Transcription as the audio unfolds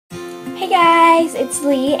Hey guys, it's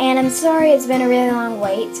Lee, and I'm sorry it's been a really long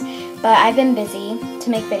wait, but I've been busy to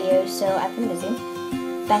make videos, so I've been busy.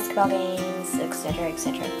 Basketball games, etc,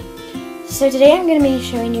 etc. So today I'm going to be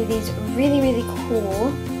showing you these really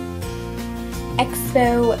cool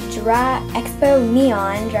Expo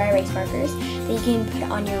neon dry erase markers that you can put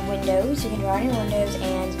on your windows. You can draw on your windows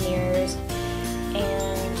and mirrors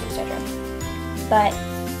and etc. But,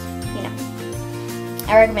 you know,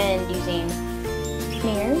 I recommend using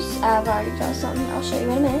mirrors. I've already drawn something. I'll show you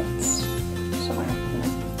in a minute. Somewhere, you know.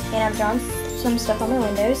 And I've drawn some stuff on my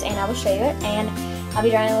windows, and I will show you it. And I'll be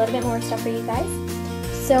drawing a little bit more stuff for you guys.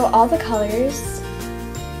 So all the colors.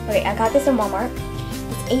 Okay, I got this in Walmart.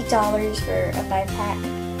 It's $8 for a 5-pack.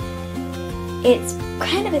 It's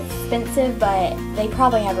kind of expensive, but they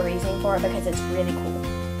probably have a reason for it because it's really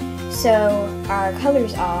cool. So our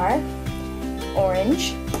colors are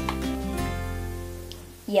orange,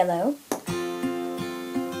 yellow,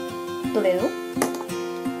 blue,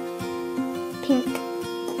 pink,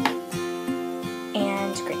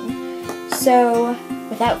 and green. So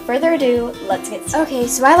without further ado, let's get started. Okay,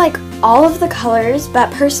 so I like all of the colors,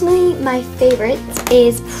 but personally my favorite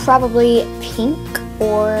is probably pink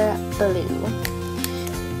or blue.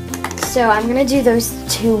 So I'm gonna do those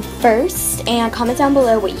two first, and comment down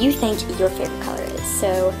below what you think your favorite color is.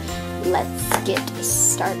 So let's get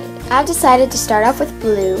started. I've decided to start off with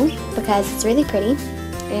blue because it's really pretty,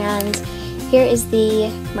 and here is the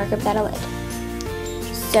marker that I did.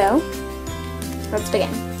 So let's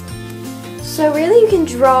begin. So really you can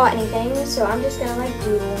draw anything, so I'm just gonna like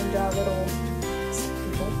doodle and draw little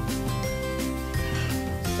people.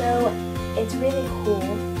 So it's really cool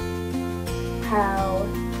how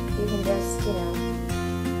you can just, you know,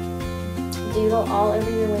 doodle all over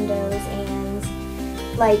your windows, and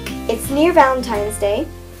like it's near Valentine's Day,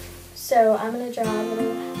 so I'm gonna draw a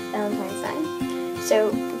little Valentine's sign.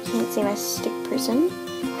 So you can't see my stick person.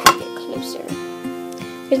 Get closer.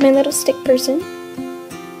 Here's my little stick person.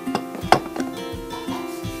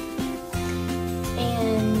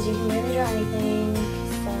 And you can really draw anything,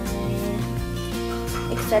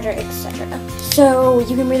 etc, etc. So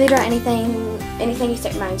you can really draw anything you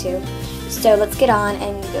set your mind to. So let's get on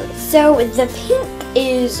and go. So the pink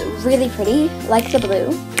is really pretty, like the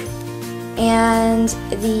blue. And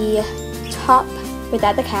the top,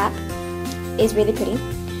 without the cap, is really pretty.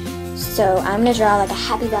 So I'm going to draw like a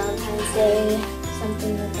happy Valentine's Day,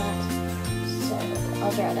 something like that. So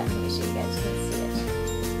I'll draw that here so you guys can see it.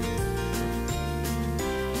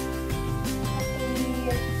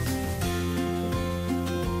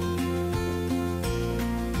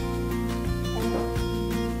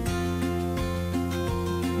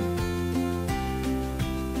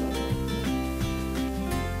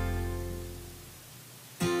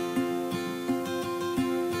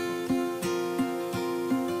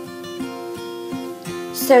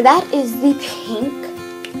 So that is the pink.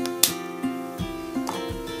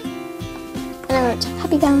 And I wrote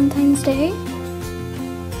Happy Valentine's Day. I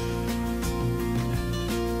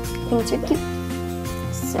think it's really cute.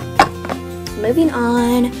 So, moving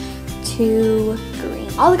on to green.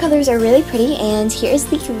 All the colors are really pretty, and here's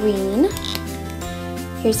the green.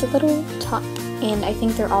 Here's the little top, and I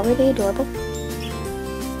think they're all really adorable.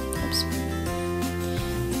 Oops.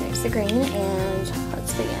 There's the green, and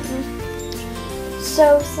let's begin.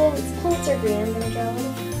 So since plants are green, I'm going to draw a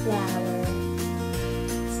little flower.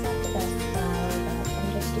 It's not the best flower, but I'm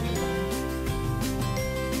just doing one.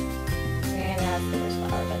 And that's the worst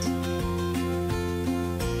flower, but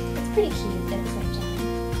it's pretty cute at the same time.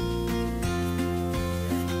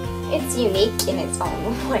 It's unique in its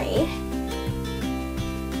own way.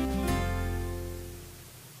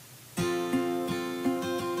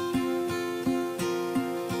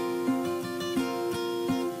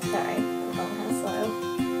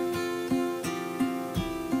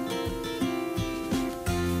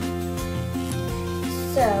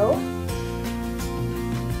 So,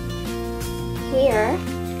 here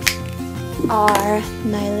are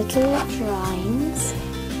my little drawings.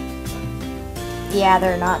 Yeah,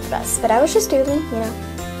 they're not the best, but I was just doodling, you know.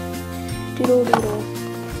 Doodle, doodle.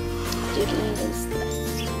 Doodling is the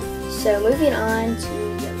best. So, moving on to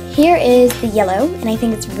yellow. Here is the yellow, and I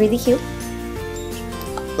think it's really cute,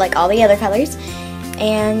 like all the other colors.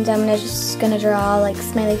 And I'm just gonna draw like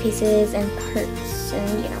smiley faces and hearts,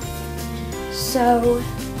 and you know. So,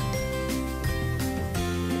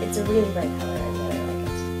 it's a really bright color, I really like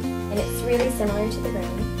it. And it's really similar to the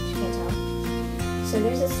green, which you can't tell. So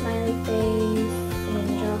there's a smiley face, and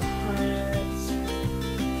draw hearts,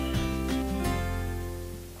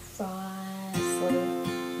 cross, little,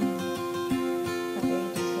 not very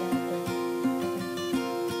detailed, but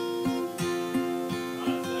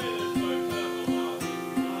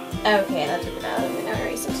Okay, that took it out. I'm gonna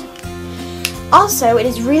erase it. Also, it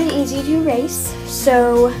is really easy to erase,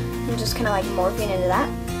 so I'm just kind of like morphing into that.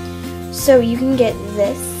 So you can get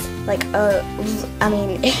this, like I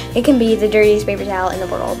mean, it can be the dirtiest paper towel in the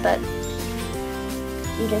world, but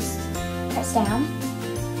you just press down,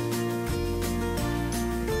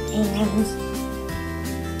 and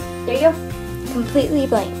there you go, completely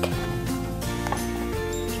blank.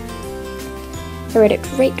 I wrote it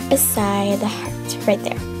right beside the heart, right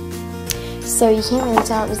there. So you can't really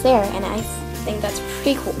tell it was there, and I think that's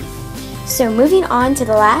pretty cool. So moving on to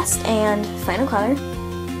the last and final color,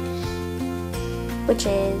 which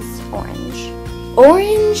is orange.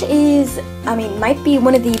 Orange is, I mean, might be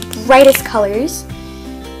one of the brightest colors.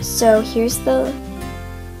 So here's the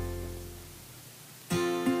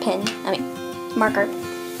marker.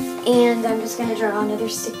 And I'm just gonna draw another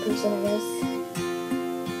stick person of this.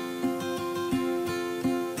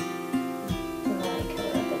 And then I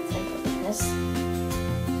cover up its imperfectness.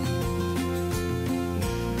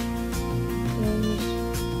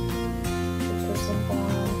 Stick person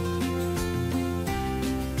down.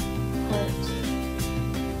 Heart.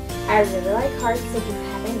 I really like hearts if you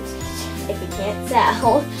can't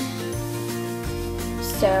tell.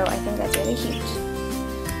 So I think that's really cute.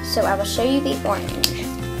 So I will show you the orange.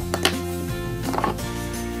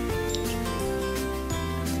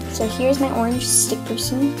 So here's my orange stick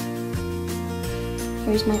person.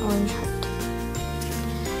 Here's my orange heart.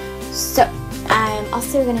 So I'm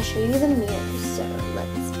also going to show you the mirror. So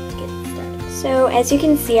let's get started. So as you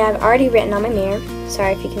can see, I've already written on my mirror.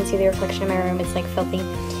 Sorry if you can see the reflection in my room. It's like filthy.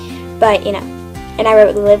 But you know. And I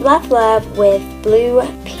wrote live, laugh, love with blue,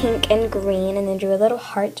 pink, and green. And then drew a little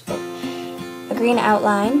heart with a green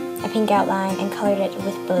outline, a pink outline, and colored it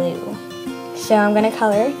with blue. So I'm going to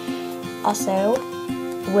color also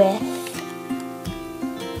with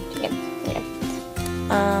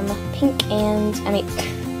pink and,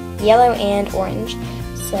 yellow and orange.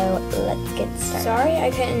 So let's get started. Sorry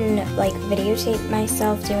I couldn't like videotape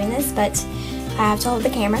myself doing this, but I have to hold the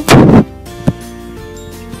camera.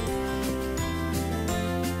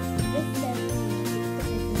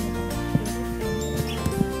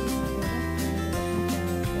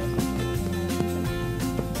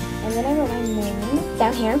 And then I wrote my name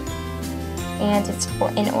down here, and it's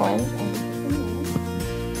in orange.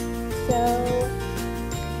 So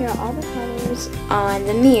here are all the colors on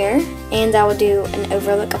the mirror, and I will do an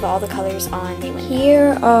overlook of all the colors on the window.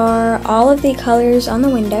 Here are all of the colors on the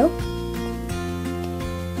window.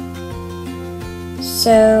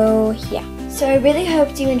 So yeah. So I really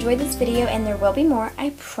hope you enjoyed this video, and there will be more,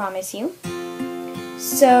 I promise you.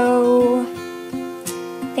 So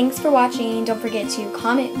thanks for watching. Don't forget to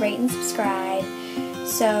comment, rate, and subscribe.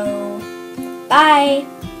 So bye!